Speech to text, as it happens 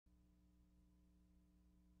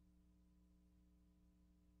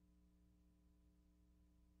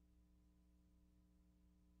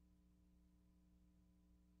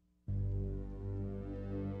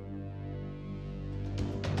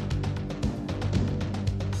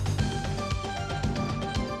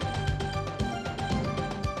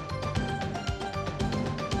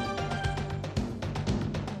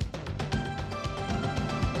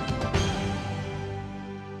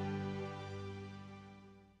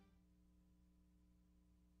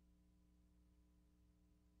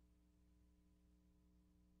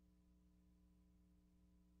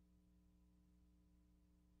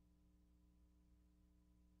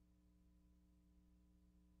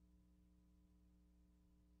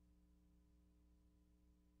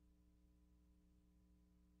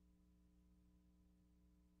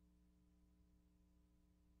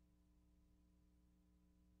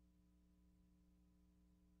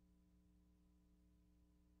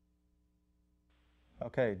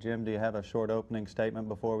Okay, Jim, do you have a short opening statement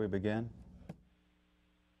before we begin?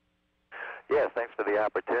 Yes, thanks for the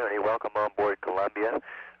opportunity. Welcome on board Columbia.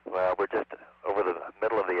 Well, we're just over the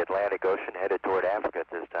middle of the Atlantic Ocean headed toward Africa at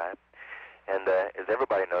this time. And as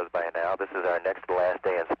everybody knows by now, this is our next to last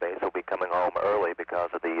day in space. We'll be coming home early because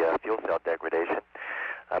of the fuel cell degradation.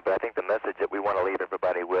 But I think the message that we want to leave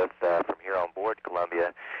everybody with from here on board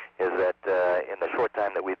Columbia is that in the short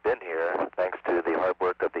time that we've been here, thanks to the hard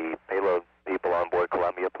work of the payload people on board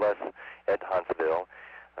Columbia plus at Huntsville,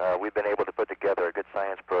 we've been able to put together a good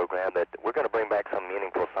science program that we're going to bring back some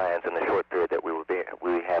meaningful science in the short period that we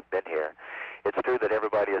have been here. It's true that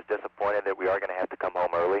everybody is disappointed that we are going to have to come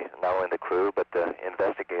home early, not only the crew, but the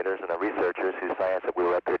investigators and the researchers whose science that we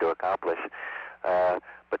were up here to accomplish.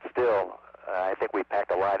 But still, I think we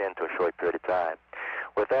packed a lot into a short period of time.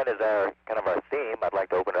 With that as our theme, I'd like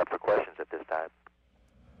to open it up for questions at this time.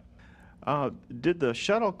 Did the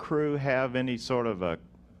shuttle crew have any sort of a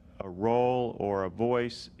role or a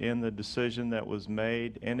voice in the decision that was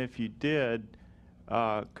made? And if you did,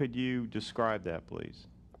 could you describe that, please?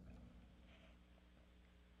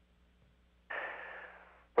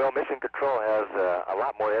 Well, Mission Control has a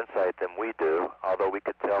lot more insight than we do, although we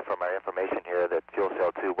could tell from our information here that Fuel Cell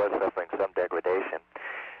 2 was suffering some degradation.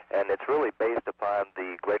 And it's really based upon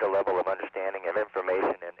the greater level of understanding of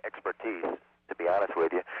information and expertise, to be honest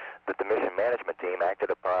with you, that the mission management team acted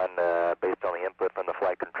upon based on the input from the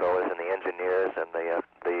flight controllers and the engineers and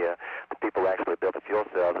the people who actually built the fuel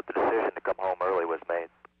cells, that the decision to come home early was made.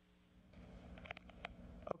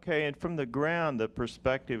 Okay, and from the ground, the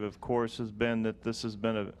perspective, of course, has been that this has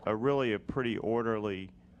been a really pretty orderly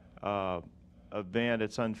event.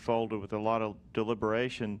 It's unfolded with a lot of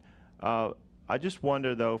deliberation. I just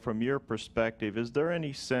wonder, though, from your perspective, is there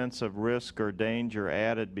any sense of risk or danger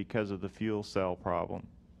added because of the fuel cell problem?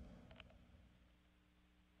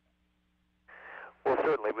 Well,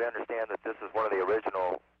 certainly we understand that this is one of the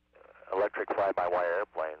original electric fly-by-wire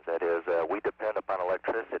airplanes. That is, we depend upon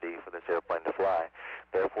electricity for this airplane to fly.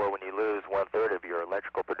 Therefore, when you lose 1/3 of your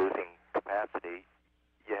electrical producing capacity,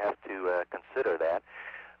 you have to consider that.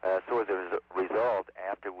 So as a result,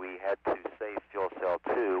 after we had to save Fuel Cell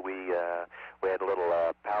 2, we had a little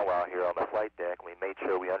powwow here on the flight deck, and we made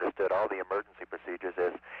sure we understood all the emergency procedures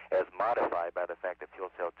as modified by the fact that Fuel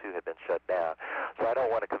Cell 2 had been shut down. So I don't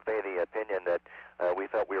want to convey the opinion that we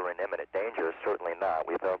felt we were in imminent danger. Certainly not.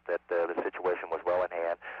 We felt that the situation was well in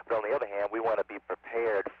hand. But on the other hand, we want to be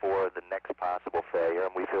prepared for the next possible failure,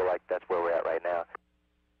 and we feel like that's where we're at right now.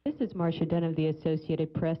 This is Marcia Dunn of the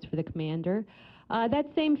Associated Press for the Commander.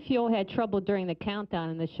 That same fuel had trouble during the countdown,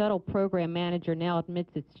 and the shuttle program manager now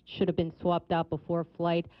admits it should have been swapped out before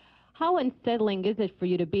flight. How unsettling is it for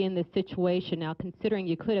you to be in this situation now, considering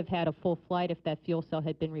you could have had a full flight if that fuel cell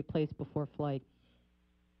had been replaced before flight?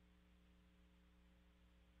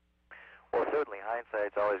 Well, certainly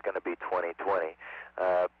hindsight's always going to be 20/20.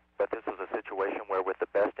 But this was a situation where, with the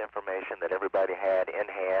best information that everybody had in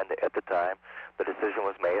hand at the time, the decision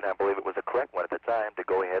was made, and I believe it was a correct one at the time, to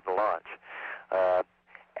go ahead and launch.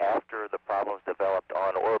 After the problems developed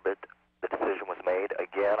on orbit, the decision was made,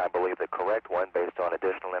 again, I believe the correct one based on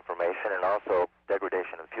additional information and also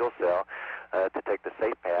degradation of fuel cell, to take the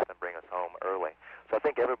safe path and bring us home early. So I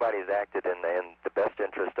think everybody's acted in the best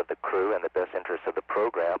interest of the crew and the best interest of the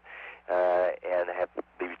program, and have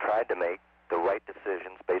tried to make the right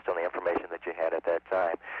decisions based on the information that you had at that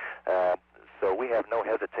time. So we have no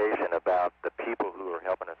hesitation about the people who are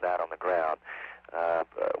helping us out on the ground.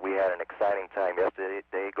 We had an exciting time yesterday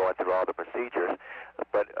going through all the procedures,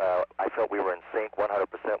 but I felt we were in sync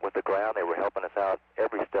 100% with the ground. They were helping us out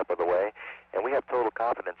every step of the way, and we have total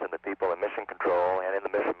confidence in the people in mission control and in the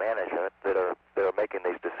mission management that are making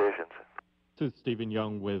these decisions. This is Stephen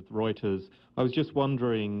Young with Reuters. I was just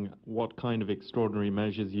wondering what kind of extraordinary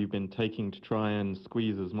measures you've been taking to try and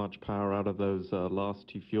squeeze as much power out of those last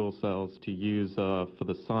two fuel cells to use for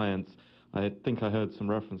the science. I think I heard some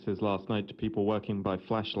references last night to people working by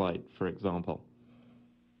flashlight, for example.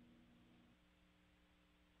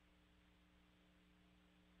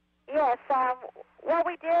 Yes, what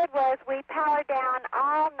we did was we powered down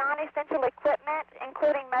all non-essential equipment,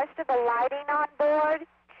 including most of the lighting on board,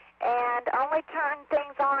 and only turned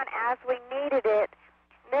things on as we needed it.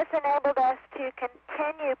 This enabled us to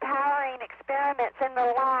continue powering experiments in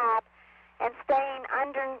the lab and staying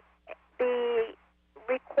under the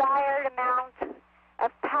required amount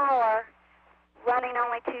of power, running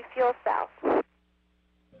only 2 fuel cells.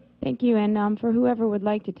 Thank you, and for whoever would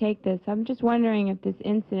like to take this, I'm just wondering if this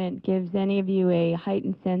incident gives any of you a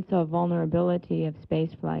heightened sense of vulnerability of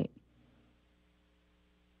spaceflight.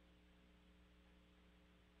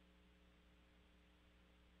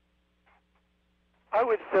 I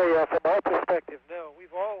would say, from our perspective, no. We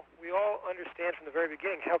all understand from the very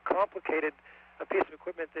beginning how complicated a piece of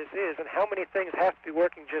equipment this is and how many things have to be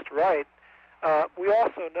working just right. We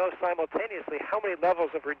also know simultaneously how many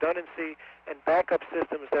levels of redundancy and backup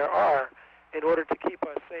systems there are in order to keep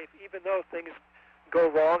us safe, even though things go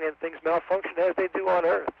wrong and things malfunction as they do on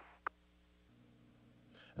Earth.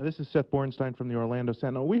 This is Seth Bornstein from the Orlando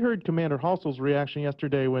Sentinel. We heard Commander Halsell's reaction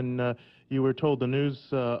yesterday when you were told the news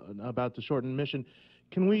about the shortened mission.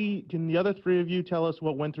 Can the other three of you tell us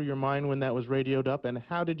what went through your mind when that was radioed up, and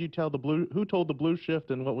how did you tell who told the blue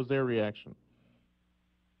shift, and what was their reaction?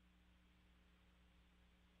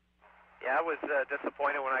 Yeah, I was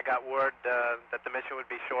disappointed when I got word that the mission would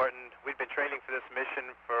be shortened. We'd been training for this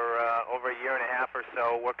mission for over a year and a half or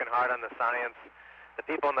so, working hard on the science. The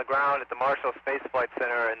people on the ground at the Marshall Space Flight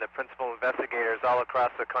Center and the principal investigators all across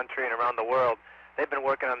the country and around the world, they've been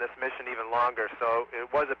working on this mission even longer, so it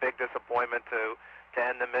was a big disappointment to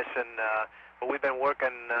end the mission. But we've been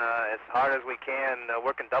working as hard as we can,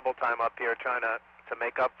 working double time up here, trying to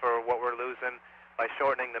make up for what we're losing by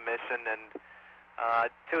shortening the mission. And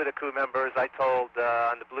two of the crew members I told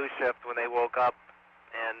on the blue shift when they woke up,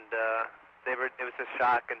 and it was just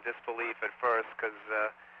shock and disbelief at first, because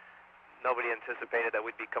nobody anticipated that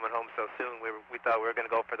we'd be coming home so soon. We thought we were going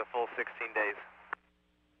to go for the full 16 days.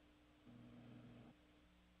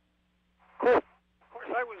 Of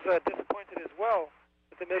course, I was disappointed as well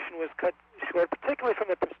that the mission was cut short, particularly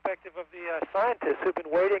from the perspective of the scientists who've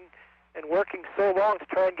been waiting and working so long to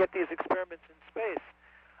try and get these experiments in space.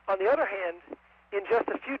 On the other hand, in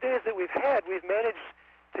just a few days that we've had, we've managed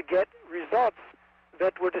to get results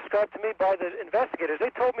that were described to me by the investigators.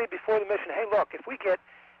 They told me before the mission, hey, look, if we get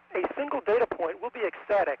a single data point, we'll be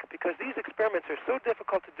ecstatic, because these experiments are so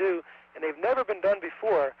difficult to do and they've never been done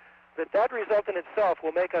before, that result in itself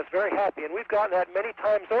will make us very happy. And we've gotten that many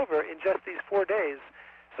times over in just these 4 days.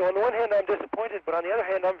 So on the one hand, I'm disappointed, but on the other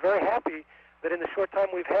hand, I'm very happy that in the short time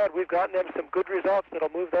we've had, we've gotten them some good results that'll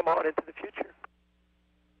move them on into the future.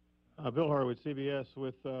 Bill Horowitz, CBS,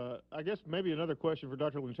 with, I guess, maybe another question for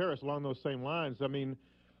Dr. Linteris along those same lines. I mean,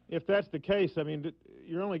 if that's the case, I mean,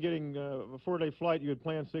 you're only getting a 4-day flight. You had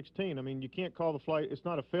planned 16. I mean, you can't call the flight. It's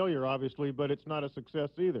not a failure, obviously, but it's not a success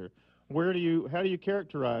either. How do you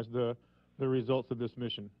characterize the results of this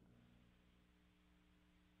mission?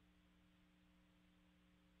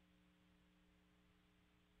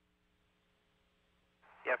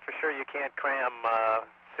 Yeah, for sure you can't cram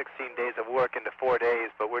 16 days of work into 4 days,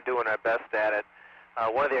 but we're doing our best at it.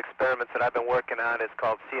 One of the experiments that I've been working on is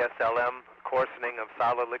called CSLM, coarsening of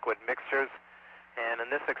solid liquid mixtures. And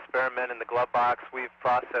in this experiment in the glove box, we've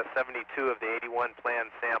processed 72 of the 81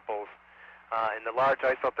 planned samples. In the large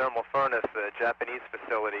isothermal furnace, the Japanese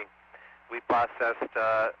facility, we processed,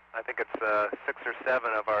 I think it's 6 or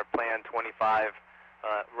 7 of our planned 25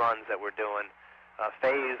 runs that we're doing.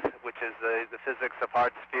 Phase, which is the physics of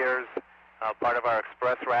hard spheres, part of our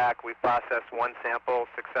express rack, we processed 1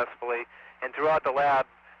 sample successfully. And throughout the lab,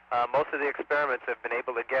 most of the experiments have been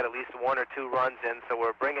able to get at least 1 or 2 runs in, so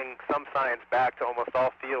we're bringing some science back to almost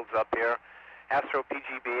all fields up here. Astro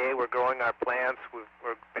PGBA, we're growing our plants.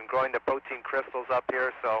 We've been growing the protein crystals up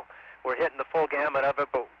here, so we're hitting the full gamut of it.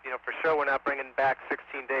 But for sure, we're not bringing back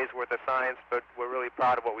 16 days worth of science, but we're really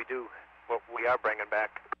proud of what we are bringing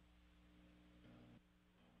back.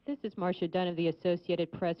 This is Marcia Dunn of the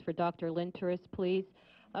Associated Press for Dr. Linteris, please.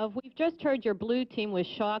 We've just heard your blue team was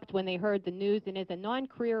shocked when they heard the news, and as a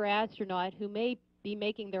non-career astronaut who may be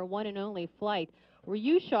making their one and only flight, were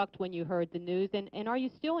you shocked when you heard the news, and are you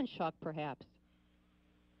still in shock, perhaps?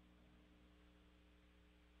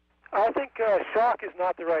 I think shock is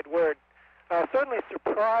not the right word. Certainly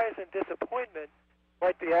surprise and disappointment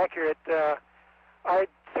might be accurate. I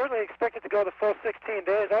certainly expected to go the full 16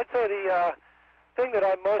 days. I'd say the thing that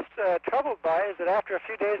I'm most troubled by is that after a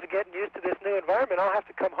few days of getting used to this new environment, I'll have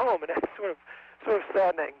to come home, and that's sort of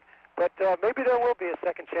saddening. But maybe there will be a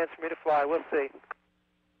second chance for me to fly. We'll see.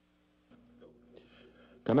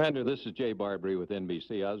 Commander, this is Jay Barbary with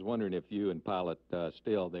NBC. I was wondering if you and pilot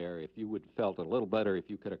still there, if you would have felt a little better if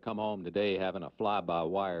you could have come home today having a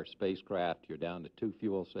fly-by-wire spacecraft. You're down to 2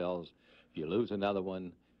 fuel cells. If you lose another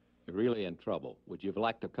one, you're really in trouble. Would you have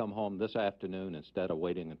liked to come home this afternoon instead of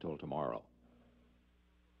waiting until tomorrow?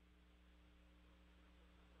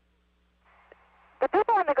 The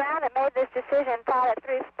people on the ground that made this decision thought it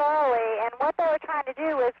through thoroughly, and what they were trying to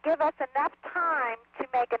do was give us enough time to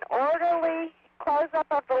make an orderly close-up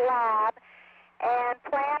of the lab and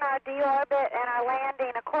plan our deorbit and our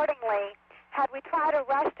landing accordingly. Had we tried to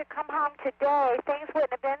rush to come home today, things wouldn't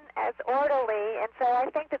have been as orderly, and so I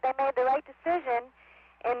think that they made the right decision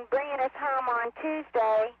in bringing us home on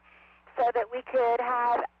Tuesday so that we could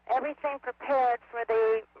have everything prepared for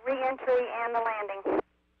the re-entry and the landing.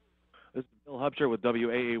 This is Bill Hubcher with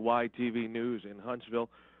WAAY TV News in Huntsville.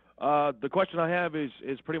 The question I have is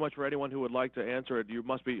pretty much for anyone who would like to answer it. You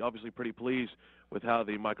must be obviously pretty pleased with how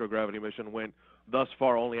the microgravity mission went thus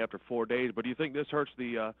far, only after 4 days. But do you think this hurts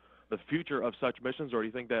the future of such missions, or do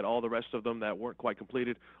you think that all the rest of them that weren't quite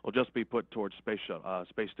completed will just be put towards space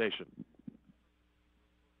station?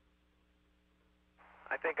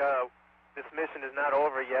 I think this mission is not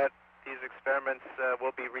over yet. These experiments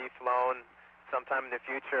will be reflown sometime in the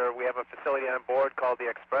future. We have a facility on board called the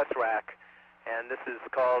Express Rack, and this is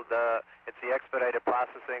called, it's the expedited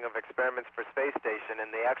processing of experiments for space station,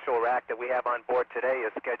 and the actual rack that we have on board today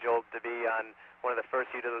is scheduled to be on one of the first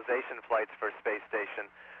utilization flights for space station.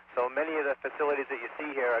 So many of the facilities that you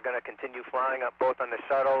see here are going to continue flying up both on the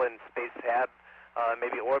shuttle and space hab,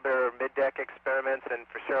 maybe orbiter mid-deck experiments, and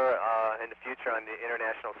for sure in the future on the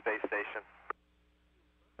International Space Station.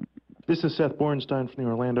 This is Seth Bornstein from the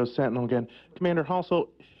Orlando Sentinel again. Commander Halsell,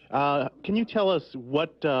 can you tell us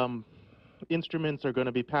what instruments are going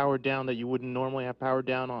to be powered down that you wouldn't normally have powered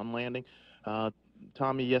down on landing?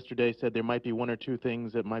 Tommy yesterday said there might be one or two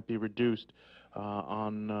things that might be reduced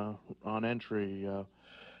on entry.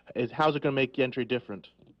 How's it going to make entry different?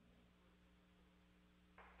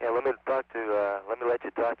 Yeah, let me let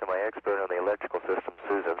you talk to my expert on the electrical system,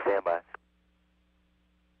 Susan. Stand by.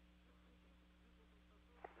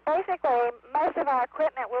 Basically, most of our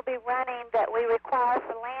equipment will be running that we require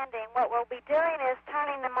for landing. What we'll be doing is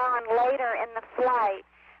turning them on later in the flight,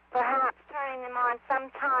 perhaps turning them on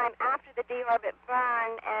sometime after the deorbit burn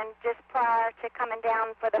and just prior to coming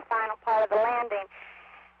down for the final part of the landing.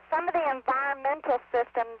 Some of the environmental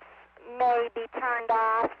systems may be turned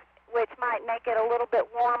off, which might make it a little bit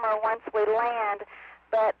warmer once we land,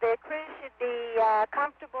 but the crew should be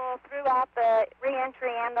comfortable throughout the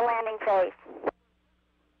re-entry and the landing phase.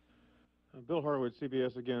 Bill Horowitz,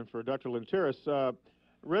 CBS again for Dr. Linteris.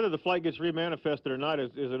 Whether the flight gets remanifested or not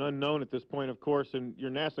is an unknown at this point, of course, and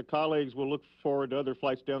your NASA colleagues will look forward to other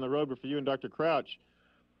flights down the road, but for you and Dr. Crouch,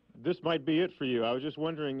 this might be it for you. I was just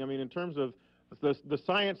wondering, I mean, in terms of the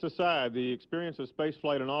science aside, the experience of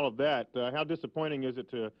spaceflight and all of that, how disappointing is it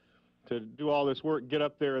to do all this work, get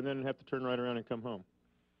up there, and then have to turn right around and come home?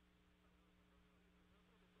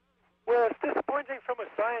 Well, it's disappointing from a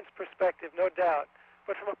science perspective, no doubt.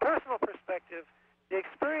 But from a personal perspective, the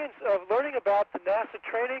experience of learning about the NASA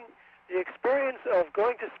training, the experience of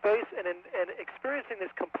going to space and experiencing this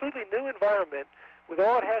completely new environment with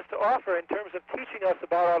all it has to offer in terms of teaching us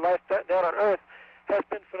about our life down on Earth has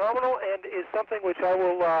been phenomenal and is something which I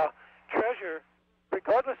will treasure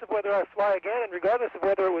regardless of whether I fly again and regardless of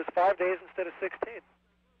whether it was 5 days instead of 16.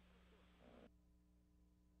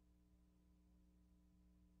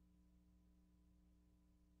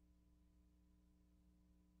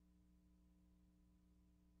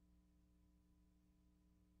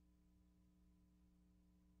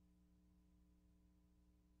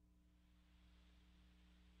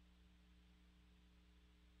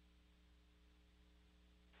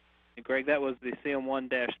 Greg, that was the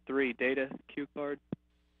CM1-3 data cue card.